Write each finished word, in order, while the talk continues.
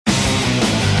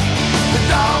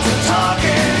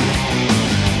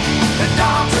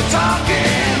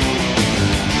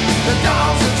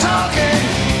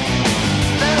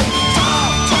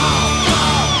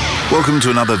Welcome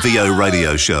to another VO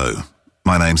radio show.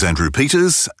 My name's Andrew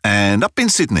Peters, and up in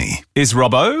Sydney is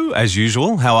Robbo, as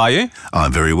usual. How are you?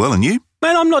 I'm very well, and you?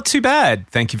 Man, I'm not too bad.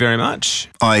 Thank you very much.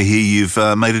 I hear you've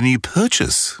made a new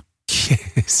purchase.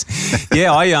 Yes.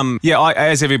 I,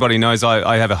 as everybody knows,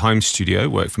 I have a home studio,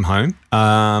 work from home.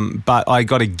 But I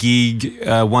got a gig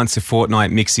once a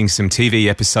fortnight mixing some TV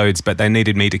episodes, but they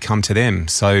needed me to come to them.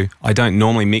 So I don't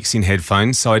normally mix in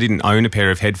headphones, so I didn't own a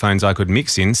pair of headphones I could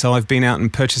mix in. So I've been out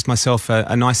and purchased myself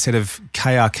a nice set of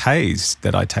KRKs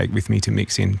that I take with me to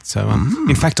mix in. So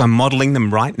in fact, I'm modelling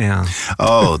them right now.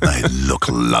 Oh, they look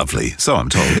lovely. So I'm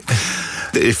told.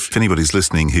 If anybody's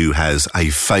listening who has a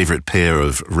favourite pair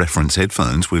of reference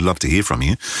headphones, we'd love to hear from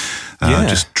you.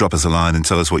 Just drop us a line and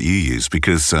tell us what you use,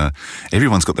 because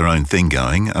everyone's got their own thing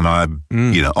going. And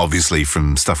obviously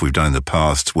from stuff we've done in the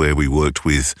past where we worked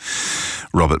with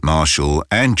Robert Marshall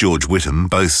and George Whittam,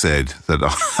 both said that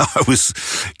I was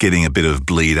getting a bit of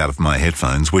bleed out of my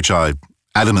headphones, which I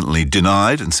adamantly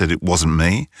denied and said it wasn't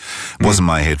me. It wasn't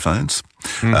my headphones.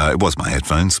 It was my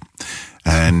headphones.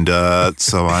 And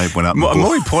so I went up.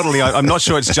 More importantly, I'm not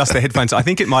sure it's just the headphones. I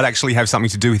think it might actually have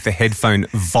something to do with the headphone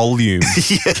volume.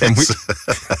 Yes.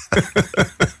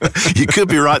 You could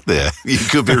be right there. You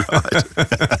could be right.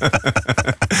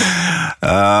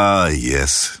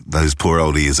 Yes. Those poor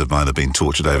old ears of mine have been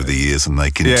tortured over the years, and they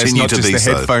continue to be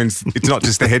so. It's not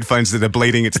just the headphones that are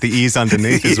bleeding, it's the ears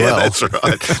underneath as well. That's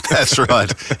right. That's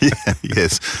right. Yeah,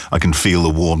 yes. I can feel the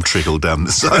warm trickle down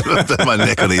the side of my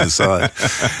neck on either side.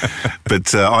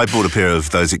 But I bought a pair of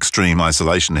those extreme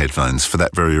isolation headphones for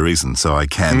that very reason, so I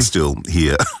can still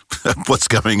hear what's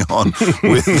going on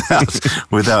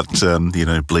without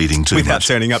bleeding too much. Without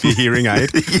turning up your hearing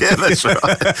aid. Yeah, that's right.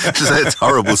 Just that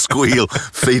horrible squeal,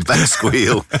 feedback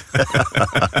squeal.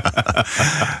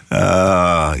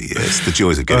 Yes, the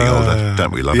joys of getting older.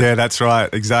 Don't we love it? Yeah, that's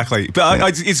right. Exactly.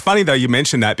 But it's funny, though, you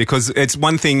mentioned that, because it's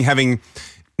one thing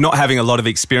not having a lot of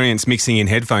experience mixing in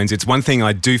headphones. It's one thing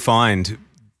I do find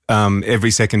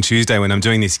every second Tuesday when I'm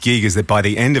doing this gig is that by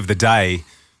the end of the day,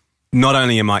 not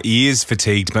only are my ears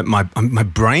fatigued, but my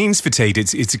brain's fatigued.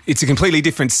 It's a completely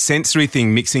different sensory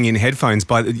thing mixing in headphones.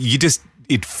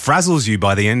 It frazzles you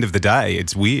by the end of the day.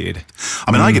 It's weird.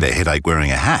 I mean, I get a headache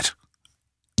wearing a hat.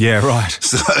 Yeah, right.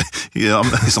 So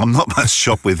I'm not much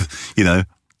shop with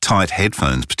tight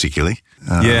headphones particularly.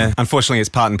 Unfortunately, it's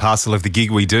part and parcel of the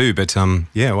gig we do. But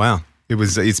wow,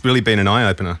 it's really been an eye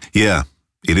opener. Yeah.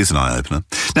 It is an eye-opener.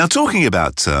 Now, talking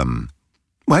about...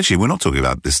 actually, we're not talking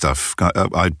about this stuff.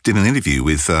 I did an interview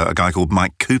with a guy called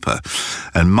Mike Cooper,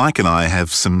 and Mike and I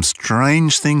have some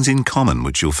strange things in common,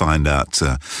 which you'll find out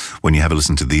when you have a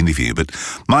listen to the interview. But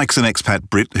Mike's an expat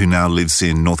Brit who now lives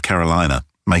in North Carolina,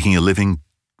 making a living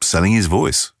selling his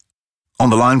voice.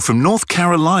 On the line from North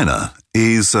Carolina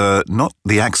is not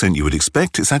the accent you would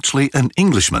expect. It's actually an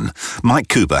Englishman. Mike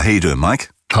Cooper. How you doing, Mike?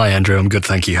 Hi, Andrew. I'm good,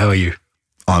 thank you. How are you?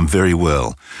 I'm very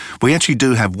well. We actually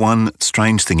do have one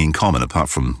strange thing in common, apart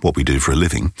from what we do for a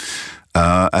living,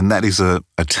 and that is a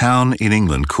town in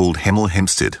England called Hemel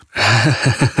Hempstead.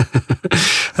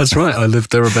 That's right. I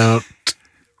lived there about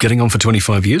getting on for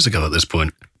 25 years ago at this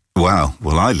point. Wow.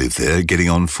 Well, I lived there getting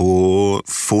on for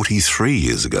 43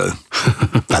 years ago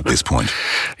at this point.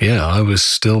 Yeah, I was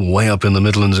still way up in the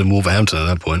Midlands in Wolverhampton at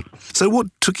that point. So what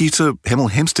took you to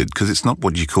Hemel Hempstead? Because it's not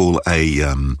what you call a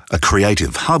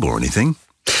creative hub or anything.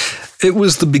 It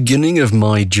was the beginning of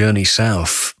my journey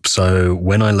south. So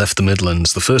when I left the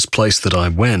Midlands, the first place that I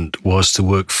went was to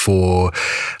work for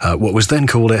what was then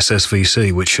called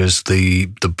SSVC, which is the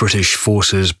British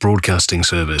Forces Broadcasting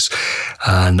Service.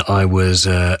 And I was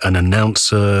an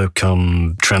announcer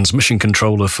come transmission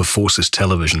controller for Forces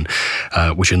Television,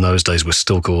 which in those days was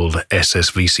still called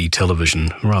SSVC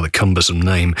Television, a rather cumbersome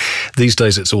name. These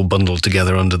days it's all bundled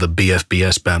together under the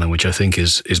BFBS banner, which I think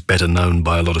is better known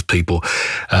by a lot of people.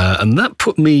 And that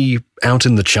put me out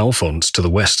in the Chalfonts to the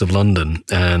west of London,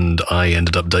 and I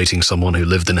ended up dating someone who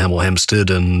lived in Hemel Hempstead,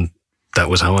 and that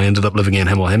was how I ended up living in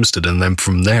Hemel Hempstead. And then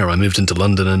from there, I moved into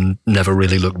London and never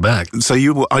really looked back. So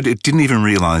I didn't even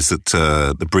realise that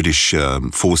the British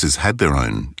forces had their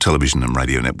own television and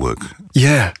radio network.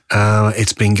 Yeah,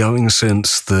 it's been going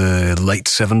since the late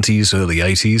 70s, early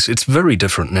 80s. It's very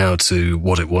different now to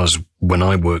what it was when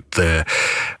I worked there.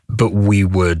 But we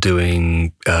were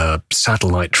doing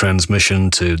satellite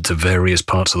transmission to various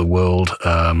parts of the world.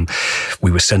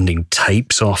 We were sending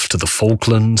tapes off to the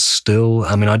Falklands still.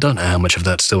 I mean, I don't know how much of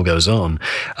that still goes on.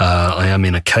 I am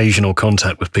in occasional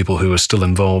contact with people who are still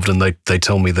involved, and they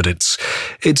tell me that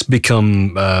it's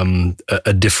become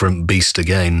a different beast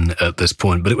again at this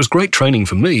point. But it was great training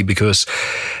for me because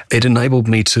it enabled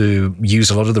me to use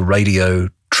a lot of the radio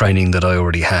training that I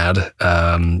already had,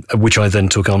 which I then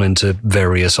took on into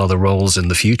various other roles in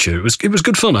the future. It was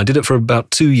good fun. I did it for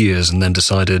about 2 years and then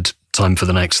decided time for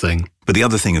the next thing. But the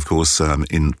other thing, of course,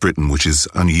 in Britain, which is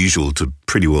unusual to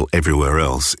pretty well everywhere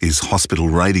else, is hospital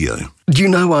radio. You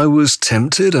know, I was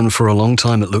tempted, and for a long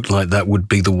time it looked like that would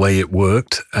be the way it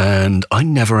worked, and I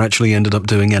never actually ended up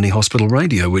doing any hospital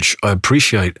radio, which I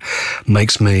appreciate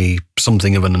makes me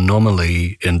something of an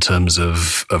anomaly in terms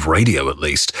of radio, at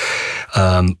least.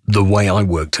 The way I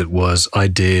worked it was I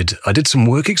did some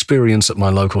work experience at my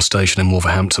local station in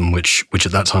Wolverhampton, which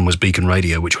at that time was Beacon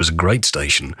Radio, which was a great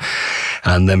station.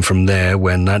 And then from there,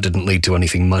 when that didn't lead to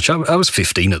anything much, I was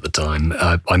 15 at the time.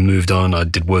 I moved on. I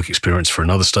did work experience for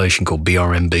another station called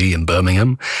BRMB in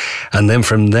Birmingham. And then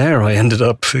from there, I ended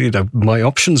up, my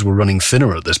options were running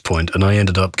thinner at this point, and I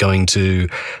ended up going to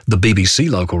the BBC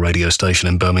local radio station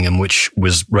in Birmingham, which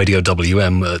was Radio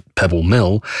WM at Pebble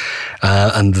Mill.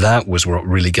 And that was what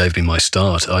really gave me my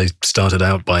start. I started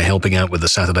out by helping out with the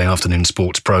Saturday afternoon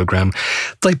sports programme.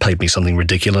 They paid me something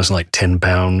ridiculous, like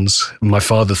 £10. My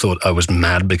father thought I was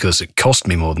mad because it cost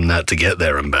me more than that to get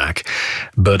there and back.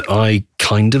 But I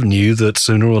kind of knew that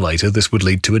sooner or later this would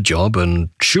lead to a job, and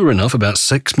sure enough, about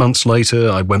 6 months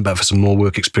later, I went back for some more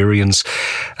work experience,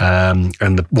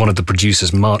 and one of the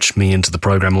producers marched me into the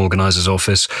programme organiser's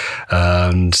office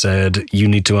and said, "You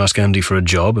need to ask Andy for a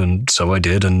job," and so I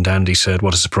did, and Andy said,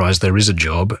 "What a surprise, there is a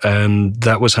job," and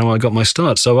that was how I got my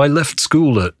start. So I left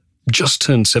school at just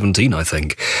turned 17, I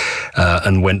think,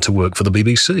 and went to work for the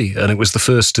BBC, and it was the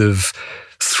first of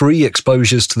 3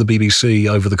 exposures to the BBC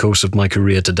over the course of my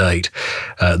career to date,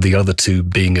 the other 2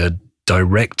 being a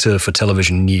director for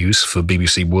television news for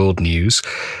BBC World News,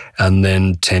 and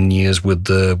then 10 years with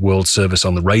the World Service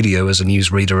on the radio as a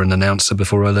newsreader and announcer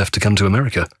before I left to come to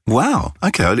America. Wow.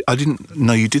 Okay. I didn't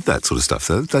know you did that sort of stuff,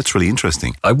 though. That's really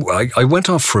interesting. I went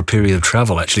off for a period of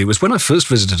travel, actually. It was when I first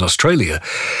visited Australia.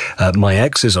 My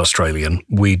ex is Australian.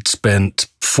 We'd spent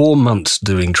 4 months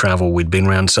doing travel. We'd been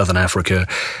around Southern Africa,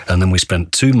 and then we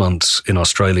spent 2 months in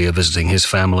Australia visiting his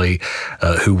family,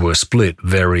 who were split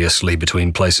variously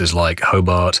between places like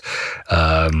Hobart,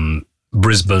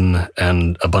 Brisbane,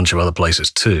 and a bunch of other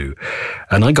places too.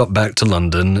 And I got back to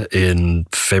London in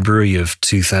February of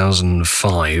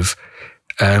 2005,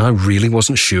 and I really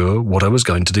wasn't sure what I was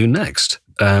going to do next.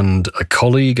 And a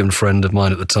colleague and friend of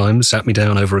mine at the time sat me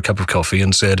down over a cup of coffee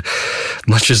and said,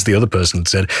 much as the other person had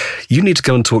said, "You need to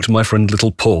go and talk to my friend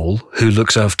Little Paul, who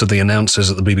looks after the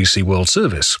announcers at the BBC World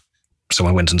Service." So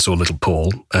I went and saw Little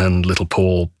Paul, and Little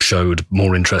Paul showed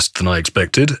more interest than I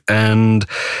expected. And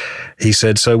he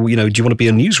said, "So, do you want to be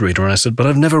a newsreader?" And I said, "But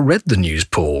I've never read the news,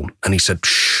 Paul." And he said,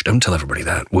 "Shh, don't tell everybody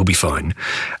that. We'll be fine."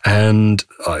 And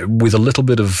with a little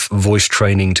bit of voice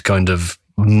training to kind of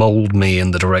mold me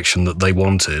in the direction that they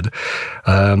wanted,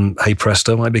 hey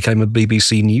presto, I became a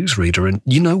BBC newsreader. And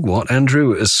you know what,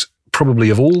 Andrew, as probably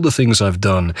of all the things I've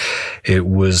done, it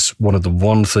was one of the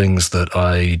one things that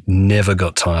I never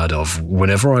got tired of.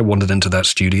 Whenever I wandered into that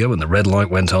studio and the red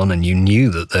light went on and you knew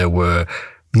that there were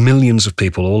millions of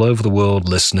people all over the world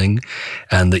listening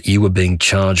and that you were being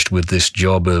charged with this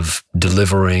job of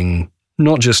delivering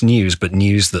not just news, but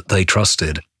news that they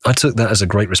trusted, I took that as a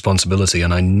great responsibility,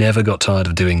 and I never got tired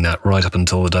of doing that right up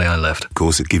until the day I left. Of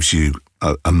course, it gives you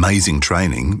amazing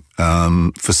training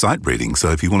for sight reading.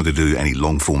 So if you wanted to do any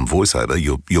long-form voiceover,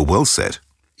 you're well set.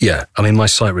 Yeah, I mean, my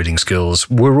sight reading skills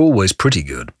were always pretty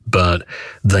good, but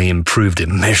they improved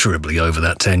immeasurably over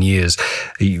that 10 years.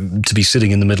 To be sitting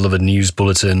in the middle of a news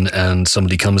bulletin and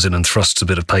somebody comes in and thrusts a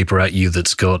bit of paper at you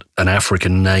that's got an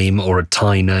African name or a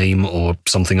Thai name or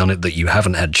something on it that you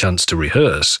haven't had chance to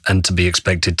rehearse, and to be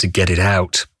expected to get it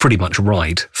out pretty much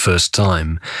right first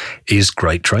time is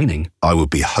great training. I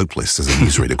would be hopeless as a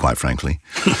newsreader, quite frankly,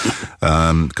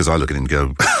 because I look at it and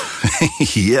go,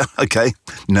 yeah, okay,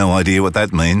 no idea what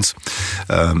that means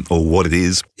or what it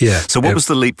is. Yeah. So what was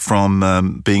the leap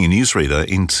from being a newsreader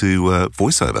into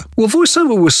voiceover? Well,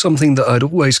 voiceover was something that I'd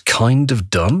always kind of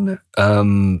done.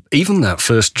 Even that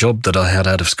first job that I had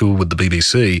out of school with the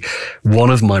BBC,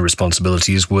 one of my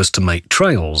responsibilities was to make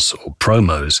trails or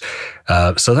promos.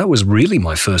 So that was really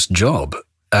my first job.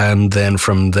 And then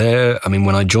from there, I mean,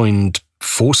 when I joined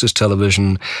Forces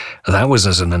Television, that was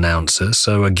as an announcer.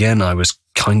 So again, I was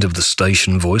kind of the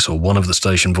station voice, or one of the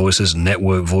station voices,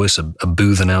 network voice, a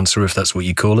booth announcer, if that's what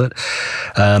you call it.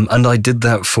 And I did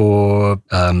that for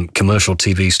commercial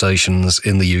TV stations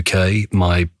in the UK.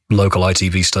 My local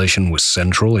ITV station was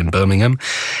Central in Birmingham.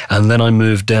 And then I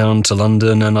moved down to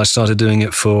London and I started doing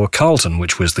it for Carlton,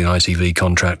 which was the ITV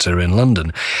contractor in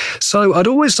London. So I'd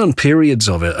always done periods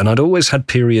of it, and I'd always had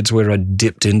periods where I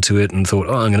dipped into it and thought,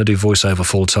 I'm going to do voiceover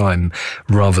full time,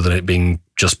 rather than it being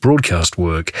just broadcast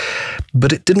work.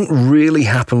 But it didn't really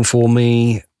happen for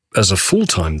me as a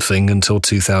full-time thing until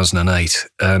 2008.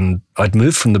 And I'd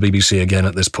moved from the BBC again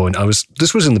at this point.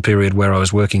 This was in the period where I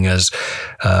was working as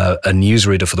a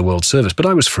newsreader for the World Service, but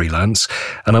I was freelance.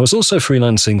 And I was also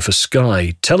freelancing for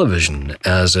Sky Television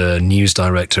as a news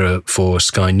director for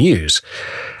Sky News.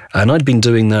 And I'd been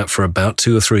doing that for about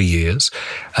 2 or 3 years.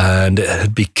 And it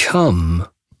had become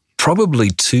probably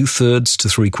 2/3 to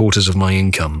 3/4 of my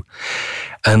income.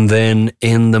 And then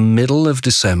in the middle of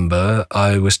December,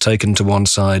 I was taken to one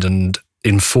side and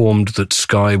informed that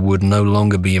Sky would no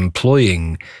longer be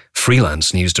employing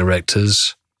freelance news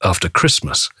directors after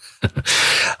Christmas.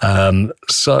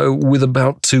 So with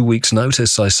about 2 weeks'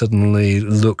 notice, I suddenly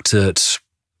looked at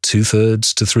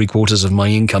 2/3 to 3/4 of my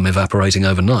income evaporating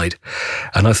overnight.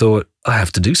 And I thought, I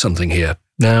have to do something here.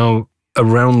 Now,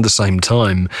 around the same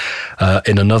time,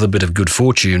 in another bit of good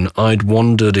fortune, I'd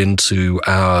wandered into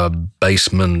our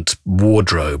basement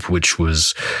wardrobe, which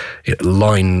was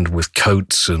lined with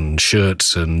coats and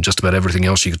shirts and just about everything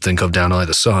else you could think of down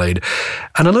either side.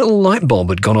 And a little light bulb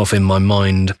had gone off in my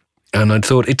mind, and I'd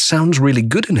thought, it sounds really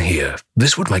good in here.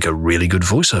 This would make a really good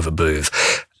voiceover booth.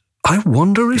 I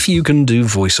wonder if you can do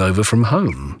voiceover from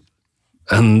home.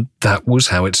 And that was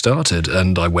how it started.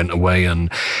 And I went away and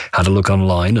had a look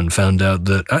online and found out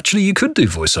that actually you could do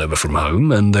voiceover from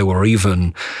home. And there were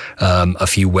even a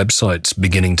few websites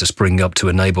beginning to spring up to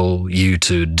enable you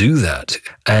to do that.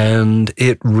 And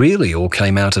it really all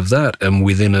came out of that. And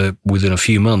within a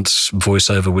few months,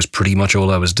 voiceover was pretty much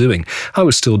all I was doing. I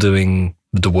was still doing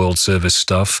the World Service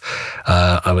stuff.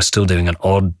 I was still doing an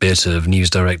odd bit of news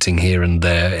directing here and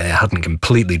there. It hadn't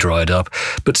completely dried up,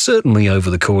 but certainly over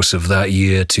the course of that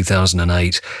year,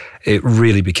 2008, it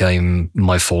really became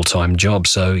my full-time job.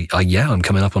 So I'm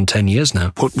coming up on 10 years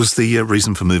now. What was the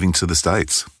reason for moving to the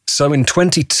States? So in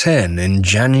 2010, in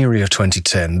January of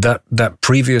 2010, that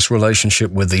previous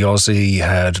relationship with the Aussie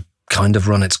had kind of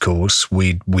run its course.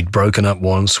 We'd broken up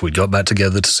once. We'd got back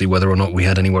together to see whether or not we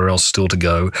had anywhere else still to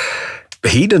go.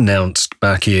 He'd announced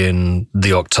back in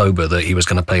the October that he was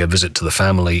going to pay a visit to the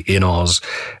family in Oz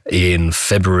in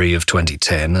February of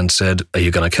 2010 and said, "Are you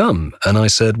going to come?" And I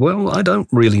said, "Well, I don't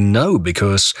really know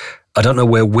because I don't know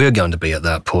where we're going to be at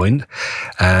that point.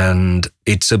 And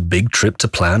it's a big trip to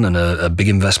plan and a big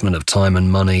investment of time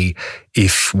and money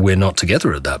if we're not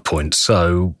together at that point.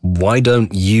 So why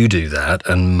don't you do that?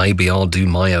 And maybe I'll do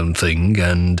my own thing."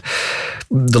 And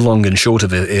the long and short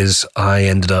of it is I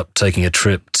ended up taking a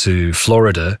trip to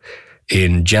Florida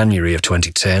in January of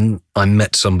 2010. I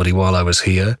met somebody while I was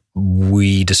here.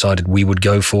 We decided we would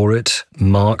go for it.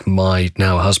 Mark, my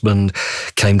now husband,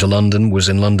 came to London, was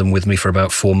in London with me for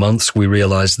about 4 months. We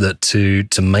realized that to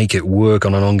make it work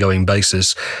on an ongoing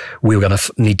basis, we were going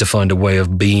to need to find a way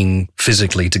of being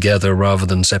physically together rather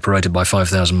than separated by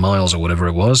 5,000 miles or whatever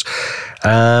it was.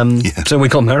 So we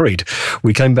got married.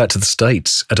 We came back to the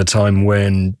States at a time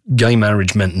when gay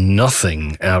marriage meant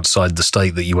nothing outside the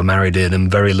state that you were married in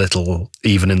and very little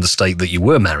even in the state that you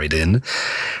were married in.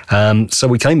 So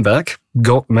we came back,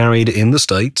 got married in the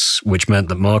States, which meant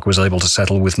that Mark was able to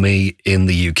settle with me in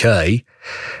the UK.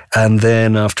 And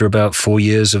then after about 4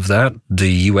 years of that,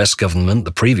 the US government,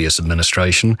 the previous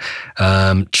administration,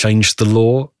 changed the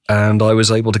law and I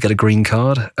was able to get a green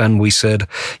card. And we said,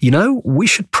 we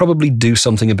should probably do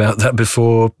something about that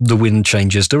before the wind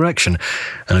changes direction.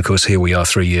 And of course, here we are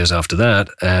 3 years after that,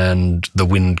 and the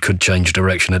wind could change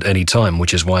direction at any time,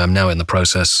 which is why I'm now in the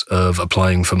process of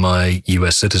applying for my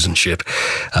US citizenship,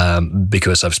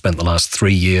 because I've spent the last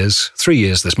 3 years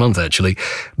this month actually,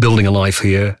 building a life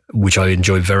here, which I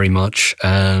enjoy very much.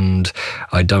 And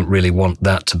I don't really want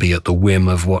that to be at the whim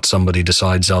of what somebody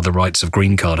decides are the rights of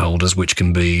green card holders, which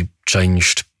can be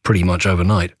changed pretty much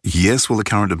overnight. Yes, well, the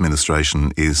current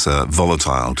administration is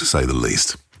volatile, to say the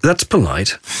least. That's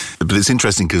polite. But it's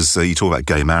interesting because you talk about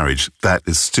gay marriage. That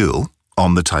is still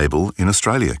on the table in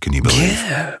Australia, can you believe?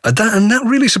 Yeah, that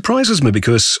really surprises me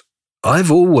because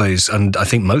I've always, and I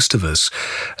think most of us,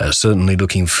 certainly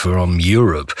looking from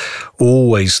Europe,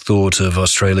 always thought of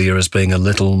Australia as being a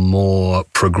little more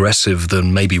progressive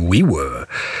than maybe we were.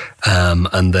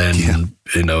 And then,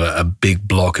 a big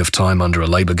block of time under a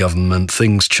Labour government,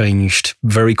 things changed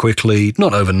very quickly,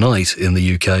 not overnight in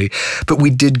the UK, but we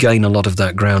did gain a lot of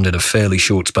that ground in a fairly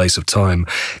short space of time.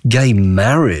 Gay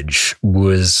marriage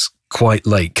was quite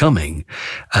late coming.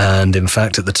 And in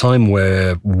fact, at the time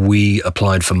where we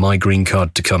applied for my green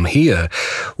card to come here,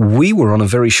 we were on a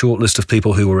very short list of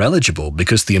people who were eligible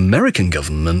because the American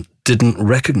government didn't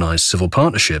recognize civil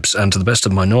partnerships, and to the best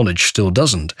of my knowledge, still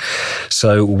doesn't.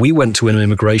 So we went to an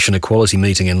immigration equality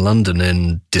meeting in London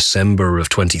in December of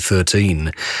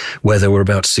 2013, where there were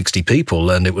about 60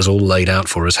 people, and it was all laid out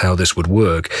for us how this would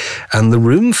work. And the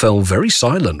room fell very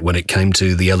silent when it came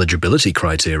to the eligibility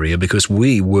criteria, because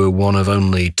we were one of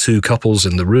only 2 couples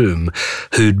in the room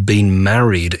who'd been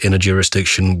married in a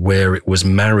jurisdiction where it was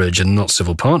marriage and not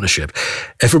civil partnership.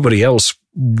 Everybody else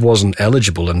wasn't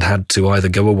eligible and had to either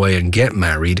go away and get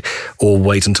married or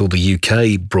wait until the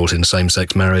UK brought in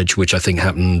same-sex marriage, which I think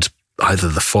happened either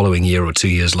the following year or 2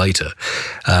 years later,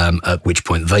 at which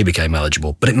point they became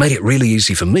eligible. But it made it really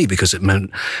easy for me because it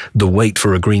meant the wait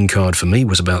for a green card for me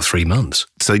was about 3 months.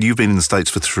 So you've been in the States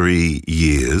for 3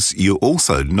 years. You're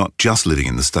also not just living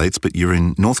in the States, but you're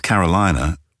in North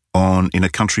Carolina in a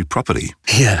country property.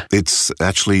 Yeah. It's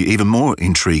actually even more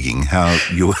intriguing how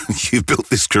you've built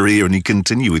this career and you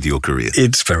continue with your career.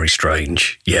 It's very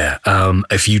strange, yeah.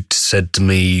 If you'd said to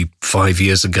me 5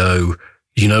 years ago,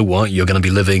 you know what, you're going to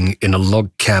be living in a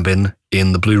log cabin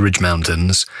in the Blue Ridge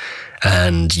Mountains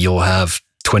and you'll have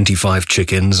 25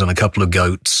 chickens and a couple of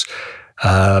goats,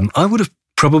 I would have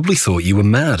probably thought you were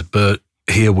mad, but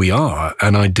here we are,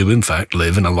 and I do in fact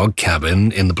live in a log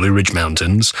cabin in the Blue Ridge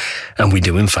Mountains, and we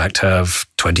do in fact have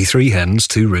 23 hens,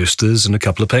 2 roosters, and a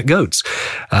couple of pet goats.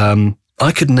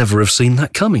 I could never have seen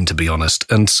that coming, to be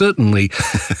honest. And certainly,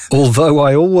 although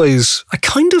I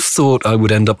kind of thought I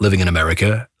would end up living in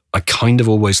America, I kind of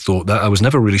always thought that. I was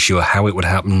never really sure how it would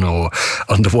happen or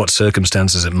under what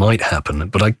circumstances it might happen,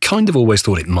 but I kind of always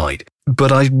thought it might.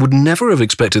 But I would never have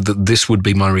expected that this would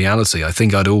be my reality. I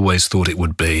think I'd always thought it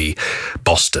would be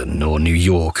Boston or New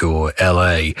York or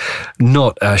LA,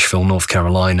 not Asheville, North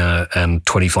Carolina, and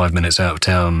 25 minutes out of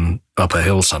town up a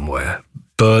hill somewhere.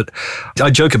 But I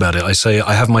joke about it. I say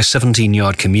I have my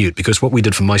 17-yard commute because what we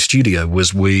did for my studio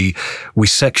was we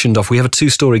sectioned off. We have a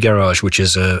 2-story garage, which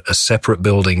is a separate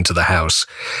building to the house.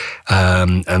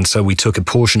 And so we took a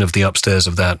portion of the upstairs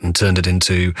of that and turned it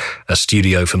into a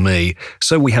studio for me.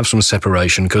 So we have some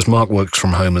separation because Mark works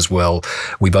from home as well.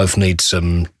 We both need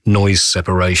some noise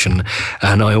separation.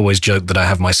 And I always joke that I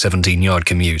have my 17-yard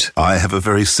commute. I have a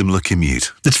very similar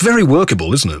commute. It's very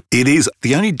workable, isn't it? It is.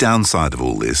 The only downside of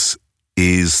all this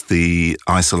is the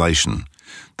isolation.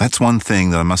 That's one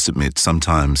thing that I must admit,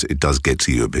 sometimes it does get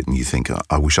to you a bit and you think,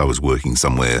 I wish I was working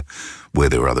somewhere where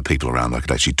there were other people around I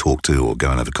could actually talk to or go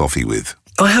and have a coffee with.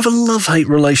 I have a love-hate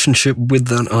relationship with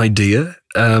that idea.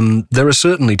 There are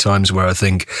certainly times where I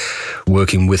think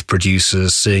working with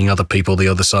producers, seeing other people the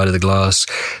other side of the glass,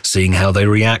 seeing how they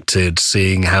reacted,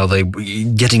 seeing how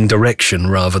getting direction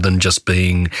rather than just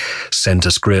being sent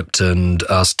a script and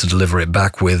asked to deliver it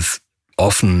back with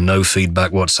often no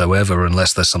feedback whatsoever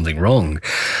unless there's something wrong.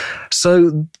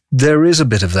 So there is a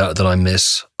bit of that I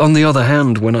miss. On the other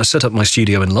hand, when I set up my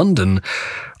studio in London,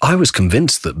 I was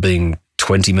convinced that being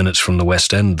 20 minutes from the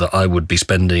West End that I would be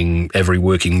spending every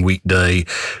working weekday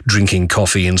drinking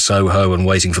coffee in Soho and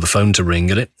waiting for the phone to ring,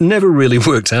 and it never really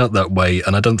worked out that way,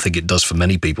 and I don't think it does for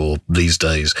many people these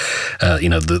days.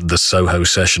 The Soho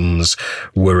sessions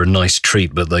were a nice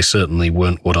treat, but they certainly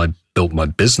weren't what I built my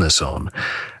business on.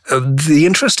 The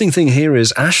interesting thing here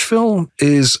is Asheville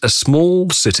is a small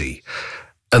city,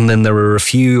 and then there are a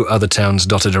few other towns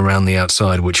dotted around the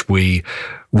outside, which we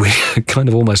kind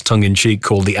of almost tongue-in-cheek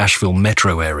call the Asheville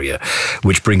metro area,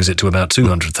 which brings it to about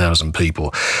 200,000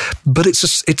 people. But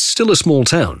it's still a small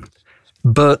town.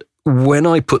 But when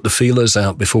I put the feelers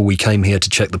out before we came here to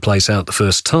check the place out the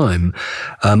first time,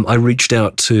 I reached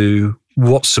out to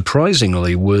what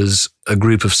surprisingly was a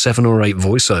group of 7 or 8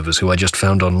 voiceovers who I just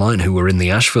found online who were in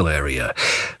the Asheville area.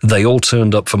 They all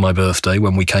turned up for my birthday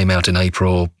when we came out in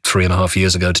April 3.5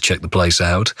 years ago to check the place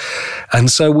out. And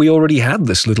so we already had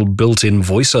this little built-in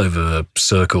voiceover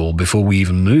circle before we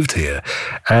even moved here.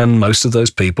 And most of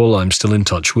those people I'm still in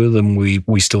touch with, and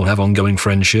we still have ongoing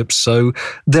friendships. So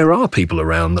there are people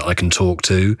around that I can talk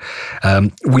to.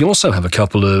 We also have a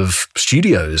couple of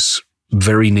studios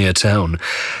very near town,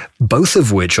 both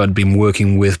of which I'd been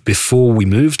working with before we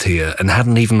moved here and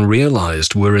hadn't even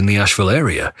realized were in the Asheville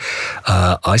area.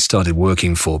 I started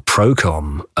working for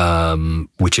Procom,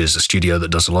 which is a studio that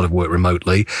does a lot of work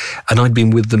remotely, and I'd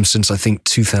been with them since I think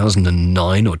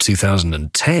 2009 or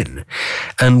 2010.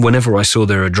 And whenever I saw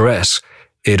their address,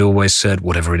 it always said,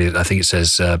 whatever it is, I think it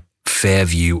says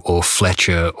Fairview or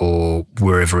Fletcher or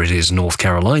wherever it is, North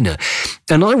Carolina.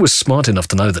 And I was smart enough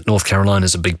to know that North Carolina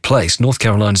is a big place. North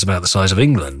Carolina is about the size of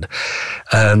England.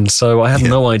 And so I had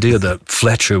no idea that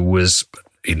Fletcher was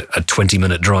a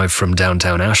 20-minute drive from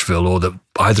downtown Asheville, or that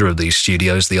either of these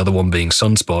studios, the other one being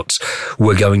Sunspots,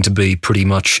 were going to be pretty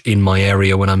much in my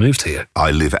area when I moved here.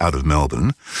 I live out of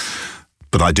Melbourne,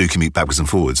 but I do commute backwards and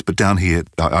forwards. But down here,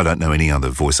 I don't know any other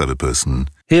voiceover person.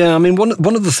 Yeah, I mean,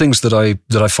 one of the things that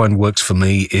I find works for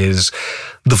me is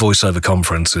the voiceover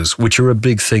conferences, which are a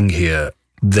big thing here.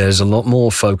 There's a lot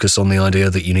more focus on the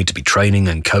idea that you need to be training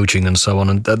and coaching and so on,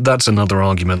 and that's another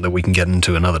argument that we can get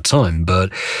into another time.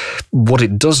 But what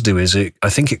it does do is I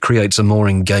think it creates a more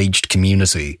engaged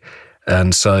community.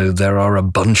 And so there are a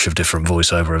bunch of different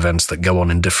voiceover events that go on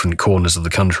in different corners of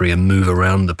the country and move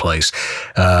around the place.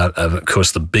 Of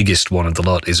course, the biggest one of the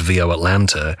lot is VO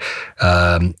Atlanta.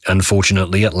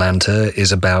 Unfortunately, Atlanta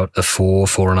is about a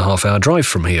 4.5 hour drive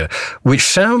from here, which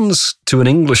sounds to an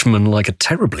Englishman like a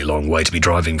terribly long way to be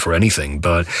driving for anything.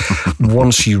 But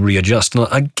once you readjust, and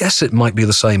I guess it might be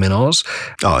the same in Oz.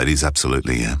 Oh, it is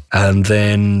absolutely, yeah. And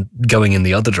then going in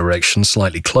the other direction,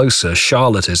 slightly closer,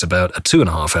 Charlotte is about a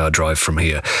 2.5 hour drive from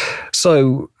here.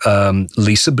 So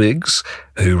Lisa Biggs,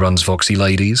 who runs Voxy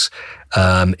Ladies,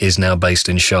 is now based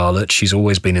in Charlotte. She's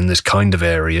always been in this kind of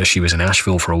area. She was in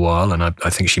Asheville for a while, and I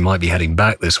think she might be heading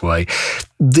back this way.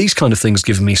 These kind of things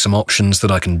give me some options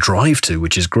that I can drive to,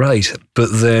 which is great. But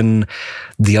then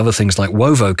the other things like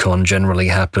WovoCon generally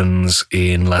happens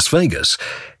in Las Vegas.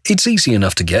 It's easy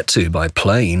enough to get to by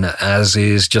plane, as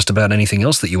is just about anything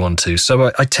else that you want to.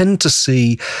 So I tend to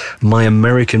see my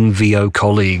American VO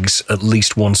colleagues at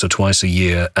least once or twice a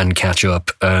year and catch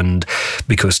up. And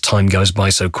because time goes by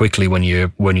so quickly when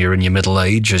you're in your middle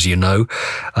age, as you know,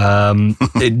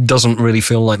 it doesn't really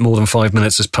feel like more than 5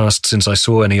 minutes has passed since I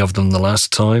saw any of them the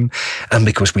last time. And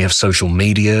because we have social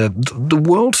media, the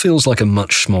world feels like a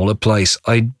much smaller place.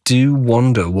 I do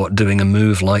wonder what doing a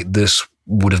move like this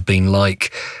would have been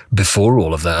like before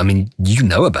all of that. I mean, you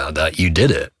know about that. You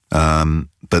did it.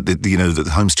 But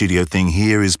the home studio thing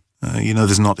here is,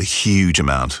 there's not a huge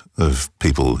amount of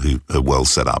people who are well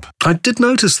set up. I did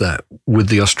notice that with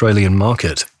the Australian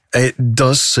market. It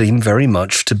does seem very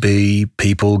much to be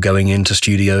people going into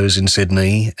studios in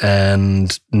Sydney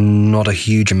and not a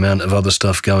huge amount of other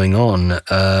stuff going on.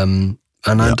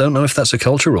 And I don't know if that's a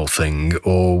cultural thing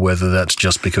or whether that's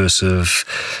just because of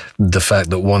the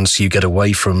fact that once you get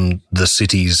away from the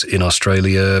cities in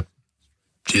Australia,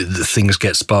 things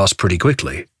get sparse pretty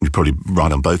quickly. You're probably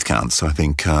right on both counts. I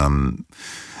think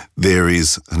there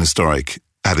is an historic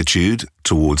attitude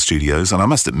towards studios. And I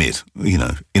must admit,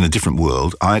 in a different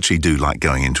world, I actually do like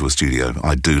going into a studio.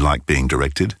 I do like being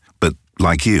directed. But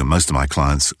like you, most of my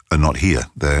clients are not here.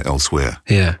 They're elsewhere.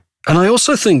 Yeah. And I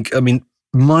also think,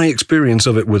 my experience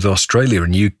of it with Australia,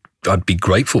 and I'd be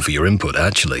grateful for your input,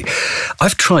 actually.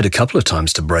 I've tried a couple of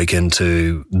times to break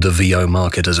into the VO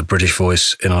market as a British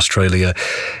voice in Australia.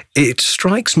 It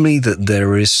strikes me that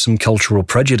there is some cultural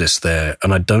prejudice there,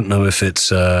 and I don't know if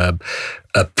it's a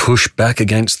push back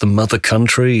against the mother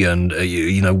country and,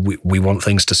 we want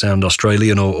things to sound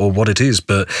Australian or what it is,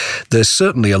 but there's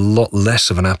certainly a lot less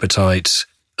of an appetite,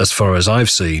 as far as I've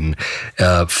seen,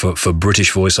 for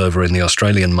British voiceover in the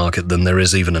Australian market than there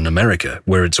is even in America,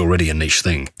 where it's already a niche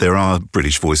thing. There are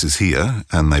British voices here,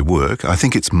 and they work. I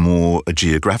think it's more a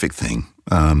geographic thing.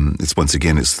 It's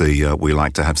we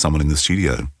like to have someone in the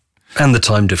studio. And the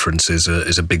time difference is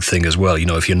a big thing as well.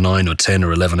 If you're 9 or 10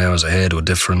 or 11 hours ahead or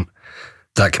different,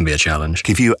 that can be a challenge.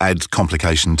 If you add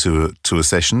complication to a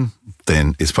session,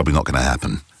 then it's probably not going to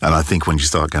happen. And I think when you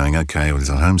start going, okay, well, is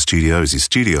it a home studio? Is his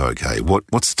studio okay?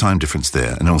 What's the time difference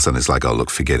there? And all of a sudden it's like, oh, look,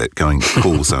 forget it.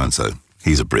 Call so-and-so.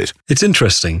 He's a Brit. It's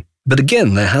interesting. But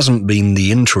again, there hasn't been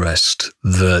the interest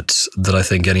that I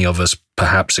think any of us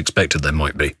perhaps expected there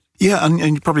might be. Yeah, and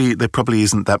there probably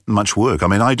isn't that much work.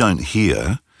 I don't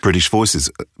hear British voices.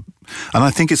 And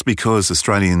I think it's because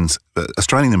Australian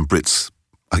and Brits,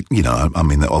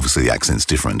 obviously the accent's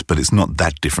different, but it's not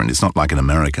that different. It's not like an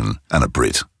American and a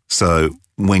Brit. So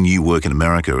when you work in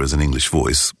America as an English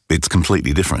voice, it's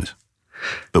completely different.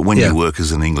 But when you work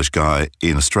as an English guy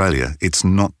in Australia, it's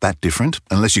not that different,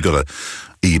 unless you've got a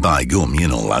e-by gum,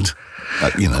 lad.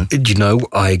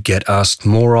 I get asked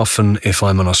more often if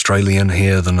I'm an Australian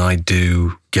here than I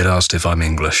do get asked if I'm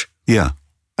English. Yeah.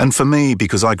 And for me,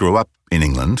 because I grew up in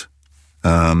England,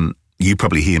 you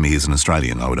probably hear me as an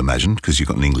Australian, I would imagine, because you've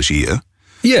got an English ear.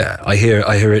 Yeah, I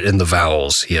hear it in the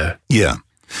vowels here. Yeah.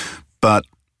 But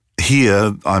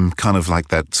here, I'm kind of like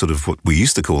that sort of what we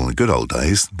used to call in the good old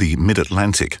days, the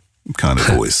mid-Atlantic kind of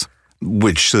voice,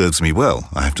 which serves me well,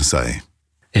 I have to say.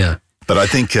 Yeah. But I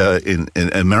think in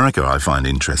America I find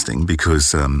interesting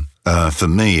because for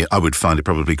me, I would find it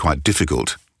probably quite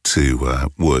difficult to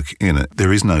work in it.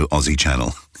 There is no Aussie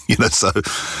channel, so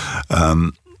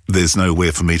there's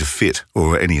nowhere for me to fit,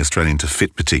 or any Australian to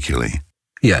fit particularly.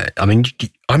 Yeah, I mean,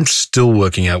 I'm still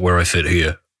working out where I fit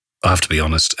here, I have to be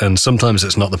honest. And sometimes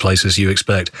it's not the places you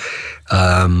expect.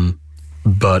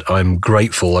 But I'm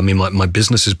grateful. I mean, my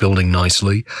business is building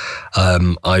nicely.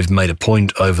 I've made a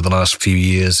point over the last few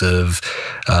years of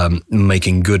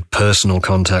making good personal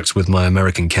contacts with my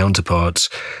American counterparts,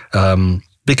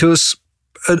 because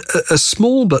a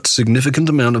small but significant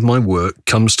amount of my work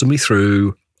comes to me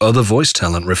through other voice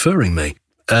talent referring me.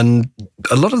 And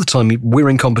a lot of the time we're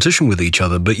in competition with each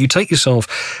other, but you take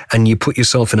yourself and you put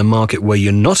yourself in a market where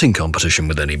you're not in competition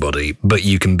with anybody, but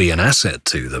you can be an asset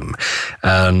to them.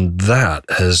 And that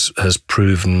has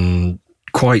proven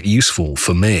quite useful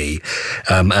for me,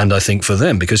 and I think for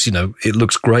them, because, you know, it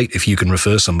looks great if you can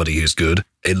refer somebody who's good.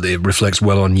 It reflects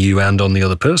well on you and on the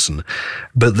other person.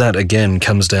 But that, again,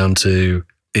 comes down to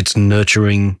it's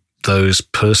nurturing those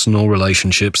personal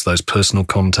relationships, those personal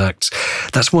contacts.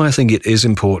 That's why I think it is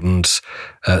important,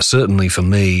 certainly for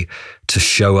me, to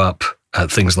show up at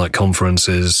things like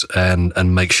conferences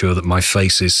and make sure that my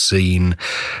face is seen,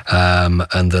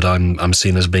 and that I'm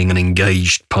seen as being an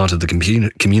engaged part of the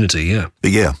community. Yeah.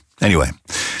 Yeah. Anyway,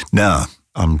 now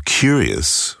I'm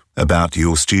curious about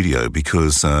your studio,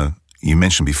 because you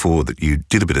mentioned before that you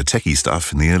did a bit of techie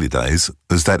stuff in the early days.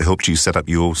 Has that helped you set up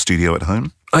your studio at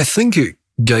home? I think it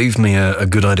gave me a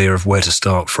good idea of where to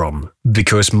start from,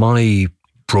 because my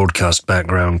broadcast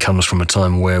background comes from a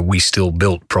time where we still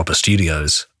built proper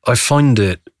studios. I find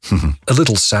it a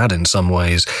little sad in some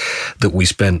ways that we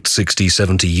spent 60,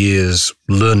 70 years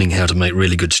learning how to make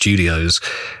really good studios,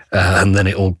 and then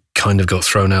it all kind of got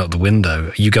thrown out the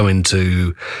window. You go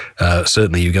into,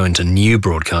 certainly you go into New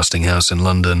Broadcasting House in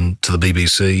London, to the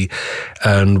BBC,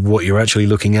 and what you're actually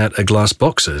looking at are glass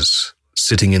boxes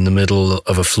sitting in the middle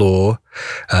of a floor,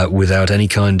 without any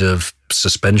kind of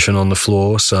suspension on the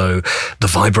floor. So the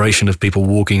vibration of people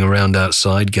walking around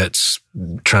outside gets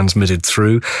transmitted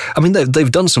through. I mean,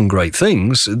 they've done some great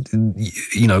things,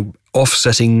 you know,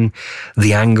 offsetting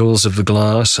the angles of the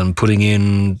glass and putting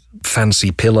in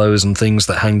fancy pillows and things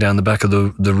that hang down the back of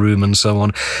the room and so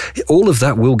on. All of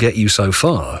that will get you so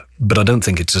far, but I don't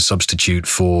think it's a substitute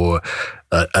for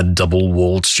a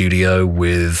double-walled studio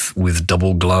with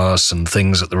double glass and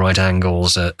things at the right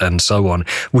angles and so on,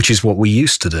 which is what we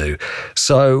used to do.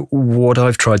 So what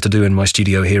I've tried to do in my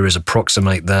studio here is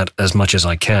approximate that as much as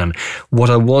I can. What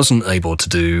I wasn't able to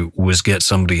do was get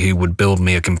somebody who would build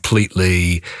me a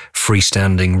completely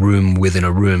freestanding room within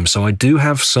a room. So I do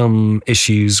have some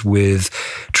issues with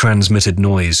transmitted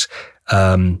noise.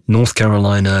 North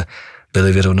Carolina,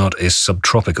 believe it or not, is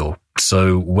subtropical.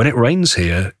 So when it rains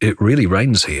here, it really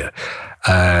rains here.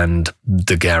 And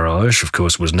the garage, of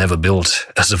course, was never built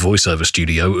as a voiceover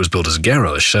studio. It was built as a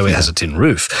garage, so it has a tin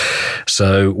roof.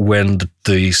 So when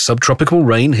the subtropical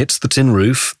rain hits the tin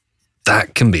roof,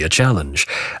 that can be a challenge.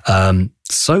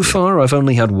 So far, I've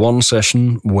only had one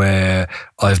session where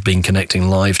I've been connecting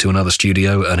live to another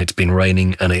studio and it's been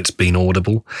raining and it's been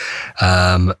audible.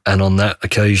 And on that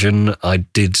occasion, I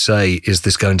did say, is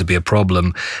this going to be a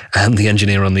problem? And the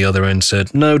engineer on the other end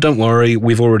said, no, don't worry.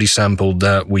 We've already sampled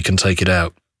that. We can take it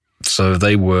out. So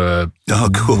they were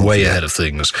way ahead of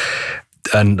things.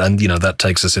 And, you know, that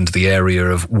takes us into the area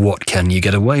of what can you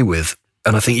get away with?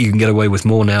 And I think you can get away with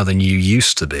more now than you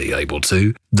used to be able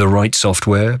to. The right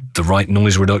software, the right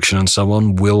noise reduction and so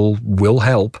on will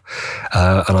help.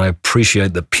 And I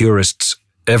appreciate that purists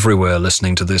everywhere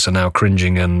listening to this are now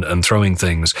cringing and throwing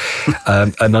things.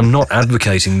 And I'm not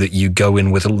advocating that you go in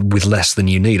with less than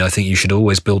you need. I think you should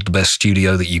always build the best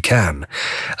studio that you can.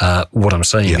 What I'm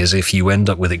saying is if you end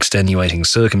up with extenuating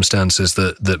circumstances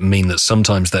that mean that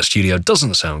sometimes that studio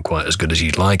doesn't sound quite as good as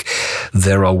you'd like,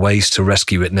 there are ways to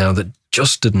rescue it now that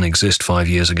just didn't exist 5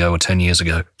 years ago or 10 years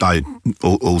ago. I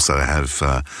also have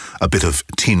a bit of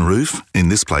tin roof in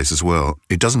this place as well.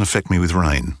 It doesn't affect me with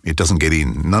rain. It doesn't get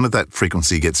in. None of that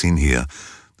frequency gets in here.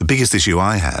 The biggest issue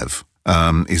I have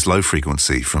is low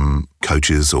frequency from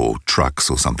coaches or trucks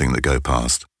or something that go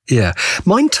past. Yeah,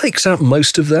 mine takes out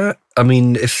most of that. I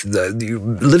mean, if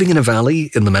living in a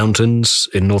valley in the mountains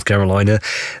in North Carolina,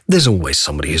 there's always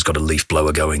somebody who's got a leaf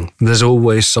blower going. There's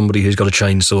always somebody who's got a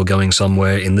chainsaw going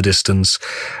somewhere in the distance.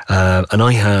 And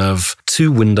I have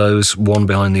two windows, one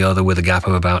behind the other with a gap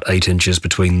of about 8 inches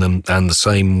between them, and the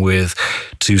same with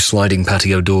two sliding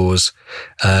patio doors.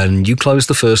 And you close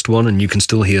the first one and you can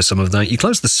still hear some of that. You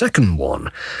close the second one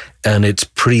and it's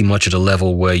pretty much at a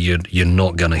level where you're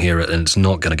not going to hear it and it's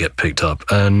not going to get picked up.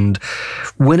 And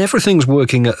when everything's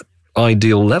working at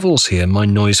ideal levels here. My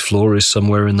noise floor is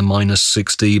somewhere in the minus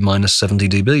 60, minus 70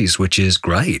 dBs, which is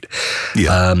great.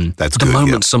 Yeah, that's good. The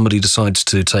moment somebody decides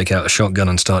to take out a shotgun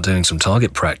and start doing some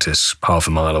target practice half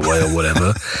a mile away or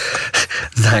whatever,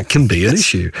 that can be an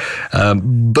issue.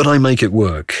 But I make it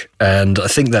work. And I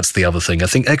think that's the other thing. I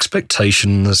think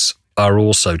expectations are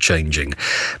also changing,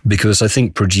 because I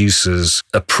think producers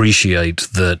appreciate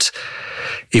that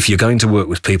if you're going to work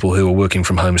with people who are working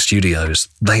from home studios,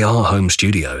 they are home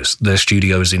studios. They're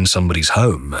studios in somebody's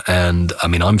home. And I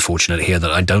mean, I'm fortunate here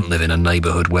that I don't live in a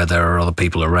neighborhood where there are other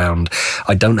people around.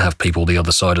 I don't have people the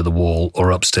other side of the wall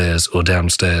or upstairs or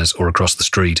downstairs or across the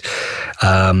street.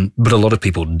 But a lot of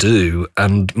people do.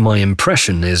 And my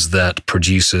impression is that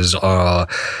producers are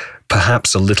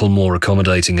perhaps a little more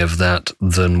accommodating of that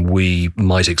than we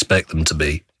might expect them to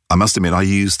be. I must admit, I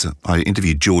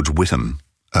interviewed George Whittam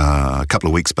a couple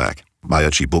of weeks back. I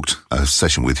actually booked a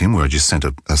session with him where I just sent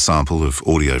a sample of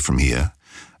audio from here,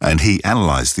 and he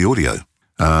analysed the audio,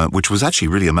 which was actually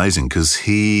really amazing because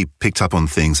he picked up on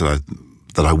things that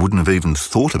I wouldn't have even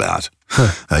thought about.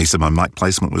 He said my mic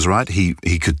placement was right. He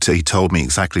told me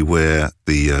exactly where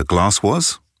the glass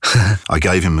was. I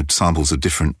gave him samples of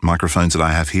different microphones that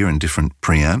I have here and different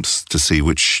preamps to see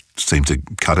which seemed to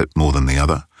cut it more than the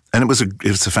other. And it was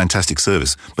a fantastic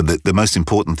service. But the most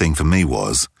important thing for me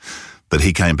was that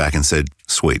he came back and said,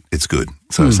 sweet, it's good.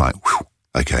 So it's like, whew,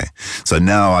 okay. So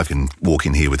now I can walk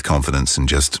in here with confidence and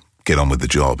just get on with the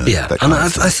job. Yeah, and I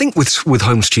think with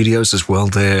home studios as well,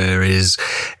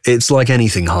 it's like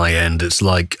anything high-end. It's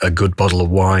like a good bottle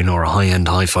of wine or a high-end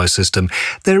hi-fi system.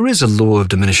 There is a law of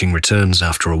diminishing returns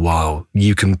after a while.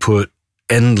 You can put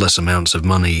endless amounts of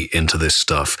money into this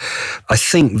stuff. I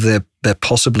think they're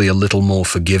possibly a little more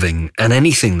forgiving, and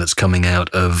anything that's coming out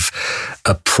of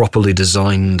a properly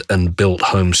designed and built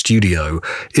home studio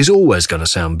is always going to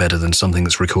sound better than something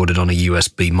that's recorded on a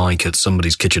USB mic at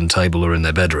somebody's kitchen table or in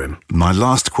their bedroom. My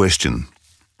last question,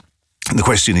 and the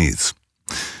question is,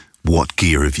 what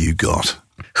gear have you got?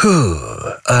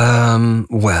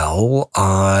 Well,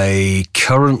 I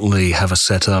currently have a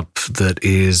setup that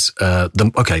is,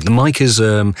 the mic is,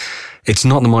 it's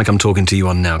not the mic I'm talking to you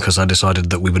on now because I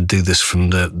decided that we would do this from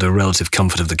the relative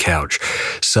comfort of the couch.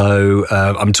 So,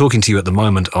 I'm talking to you at the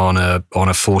moment on a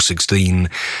 416,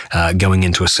 going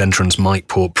into a Centrance Mic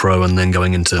Port Pro and then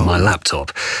going into my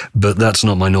laptop. But that's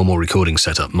not my normal recording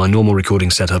setup. My normal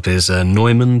recording setup is a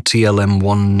Neumann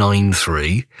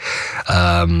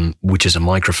TLM193, which is a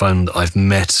microphone that I've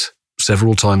met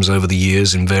several times over the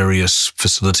years in various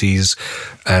facilities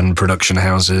and production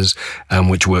houses,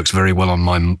 which works very well on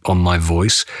my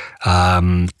voice.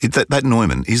 That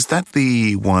Neumann, is that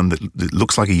the one that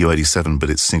looks like a U87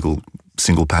 but it's single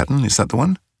pattern? Is that the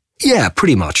one? Yeah,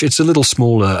 pretty much. It's a little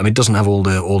smaller. I mean, it doesn't have all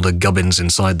the gubbins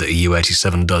inside that a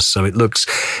U87 does, so it looks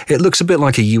a bit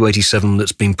like a U87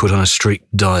 that's been put on a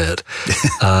strict diet.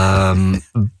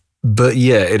 But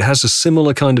yeah, it has a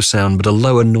similar kind of sound, but a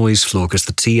lower noise floor because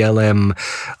the TLM,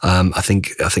 I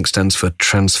think stands for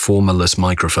transformerless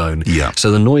microphone. Yeah. So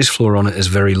the noise floor on it is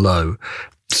very low.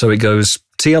 So it goes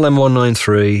TLM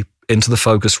 193 into the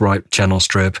Focusrite channel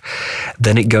strip.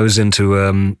 Then it goes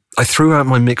into, I threw out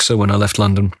my mixer when I left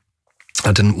London.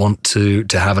 I didn't want to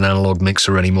have an analog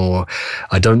mixer anymore.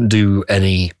 I don't do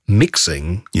any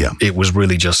mixing. Yeah. It was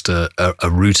really just a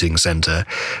routing center.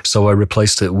 So I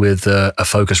replaced it with a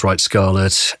Focusrite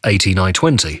Scarlett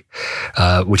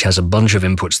 18i20, which has a bunch of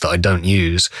inputs that I don't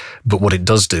use. But what it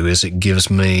does do is it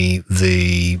gives me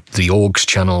the aux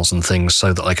channels and things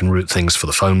so that I can route things for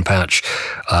the phone patch,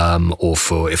 or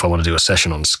for if I want to do a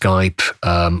session on Skype.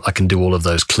 I can do all of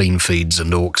those clean feeds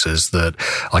and auxes that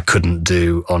I couldn't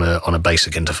do on a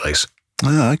basic interface.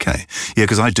 Oh, okay. Yeah,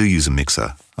 because I do use a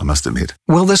mixer, I must admit.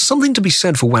 Well, there's something to be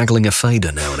said for waggling a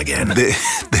fader now and again.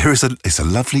 It's a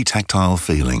lovely tactile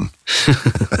feeling.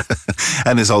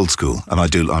 And it's old school. And I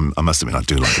must admit, I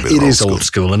do like a bit of old school. It is old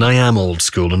school, and I am old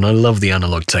school, and I love the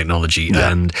analog technology.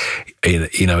 Yeah. And,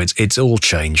 it's all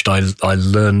changed. I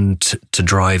learned to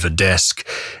drive a desk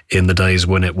in the days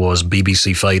when it was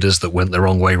BBC faders that went the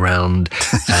wrong way round,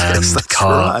 and yes,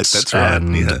 carts, that's right.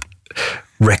 and yeah.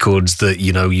 records that,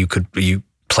 you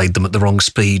played them at the wrong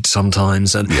speed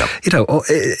sometimes. And, yep.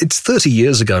 It's 30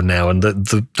 years ago now, and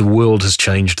the world has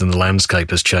changed and the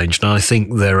landscape has changed. And I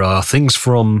think there are things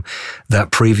from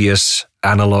that previous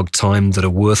analog time that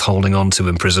are worth holding on to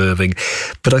and preserving.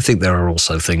 But I think there are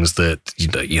also things that,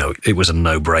 it was a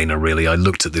no-brainer, really. I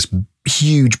looked at this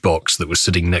huge box that was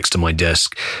sitting next to my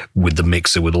desk with the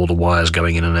mixer with all the wires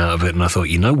going in and out of it. And I thought,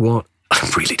 you know what?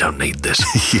 I really don't need this.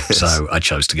 Yes. So I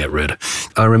chose to get rid.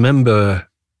 I remember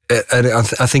and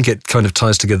I think it kind of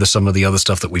ties together some of the other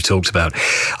stuff that we've talked about.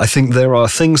 I think there are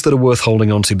things that are worth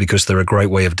holding on to because they're a great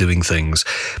way of doing things.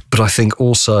 But I think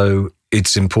also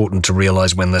it's important to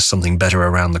realize when there's something better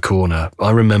around the corner.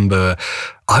 I remember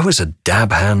I was a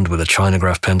dab hand with a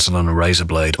Chinograph pencil and a razor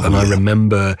blade. And I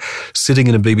remember sitting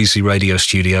in a BBC radio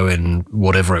studio in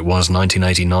whatever it was,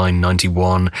 1989,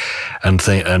 91,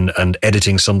 and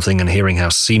editing something and hearing how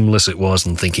seamless it was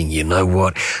and thinking, you know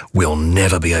what, we'll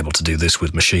never be able to do this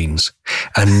with machines.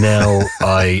 And now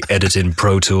I edit in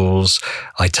Pro Tools.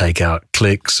 I take out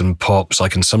clicks and pops. I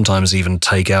can sometimes even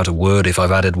take out a word if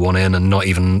I've added one in and not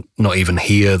even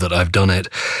hear that I've done it.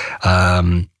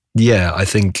 I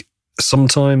think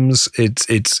sometimes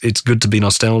it's good to be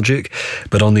nostalgic,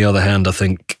 but on the other hand, I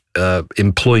think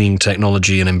employing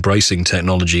technology and embracing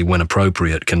technology when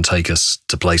appropriate can take us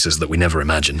to places that we never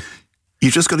imagined.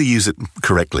 You've just got to use it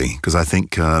correctly, because I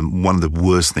think one of the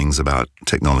worst things about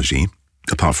technology,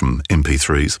 apart from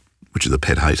MP3s, which is a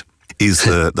pet hate, is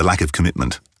the lack of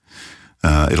commitment.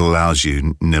 It allows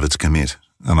you never to commit,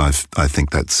 and I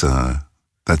think that's a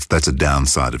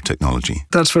downside of technology.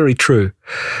 That's very true.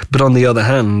 But on the other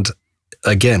hand,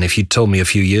 again, if you'd told me a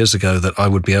few years ago that I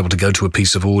would be able to go to a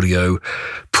piece of audio,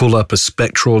 pull up a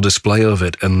spectral display of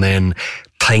it, and then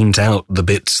paint out the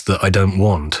bits that I don't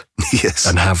want, yes,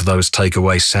 and have those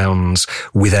takeaway sounds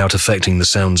without affecting the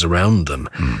sounds around them,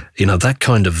 that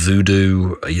kind of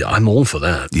voodoo, I'm all for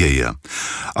that. Yeah.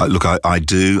 Look, I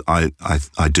do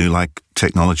like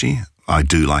technology. I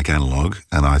do like analog,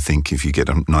 and I think if you get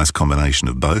a nice combination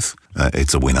of both,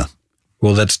 it's a winner.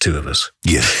 Well, that's two of us.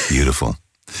 Yeah, beautiful.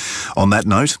 On that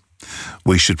note,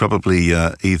 we should probably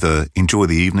either enjoy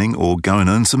the evening or go and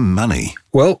earn some money.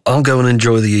 Well, I'll go and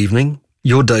enjoy the evening.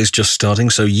 Your day's just starting,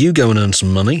 so you go and earn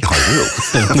some money. I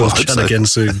will. We'll chat again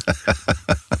soon.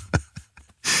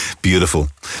 Beautiful.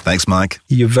 Thanks, Mike.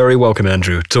 You're very welcome,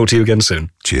 Andrew. Talk to you again soon.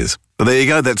 Cheers. Well, there you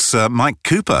go. That's Mike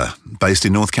Cooper, based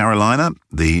in North Carolina,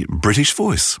 the British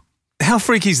voice. How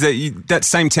freaky is that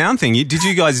same town thing? You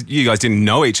guys didn't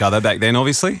know each other back then,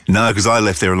 obviously? No, because I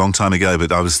left there a long time ago,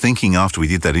 but I was thinking after we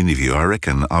did that interview, I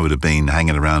reckon I would have been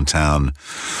hanging around town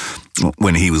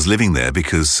when he was living there,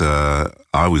 because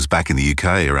I was back in the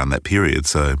UK around that period.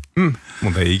 So, well,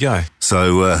 there you go.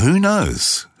 So who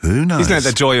knows? Who knows? Isn't that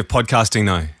the joy of podcasting,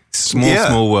 though?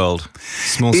 Small world.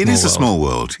 It is a small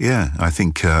world, yeah. I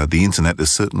think the internet has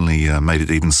certainly made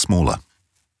it even smaller.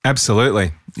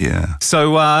 Absolutely. Yeah.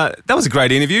 So that was a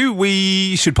great interview.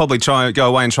 We should probably go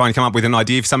away and try and come up with an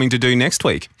idea for something to do next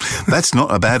week. That's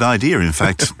not a bad idea. In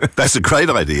fact, that's a great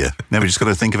idea. Now we just got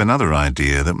to think of another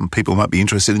idea that people might be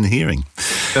interested in hearing.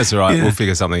 That's all right. Yeah. We'll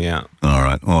figure something out. All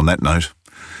right. Well, on that note,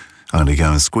 I'm going to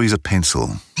go and squeeze a pencil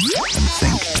and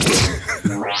think.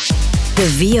 The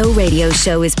VO Radio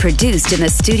Show is produced in the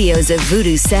studios of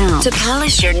Voodoo Sound. To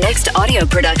polish your next audio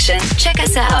production, check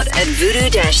us out at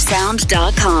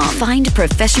voodoo-sound.com. Find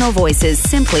professional voices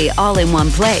simply all in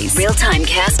one place.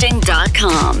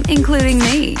 Realtimecasting.com, including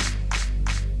me.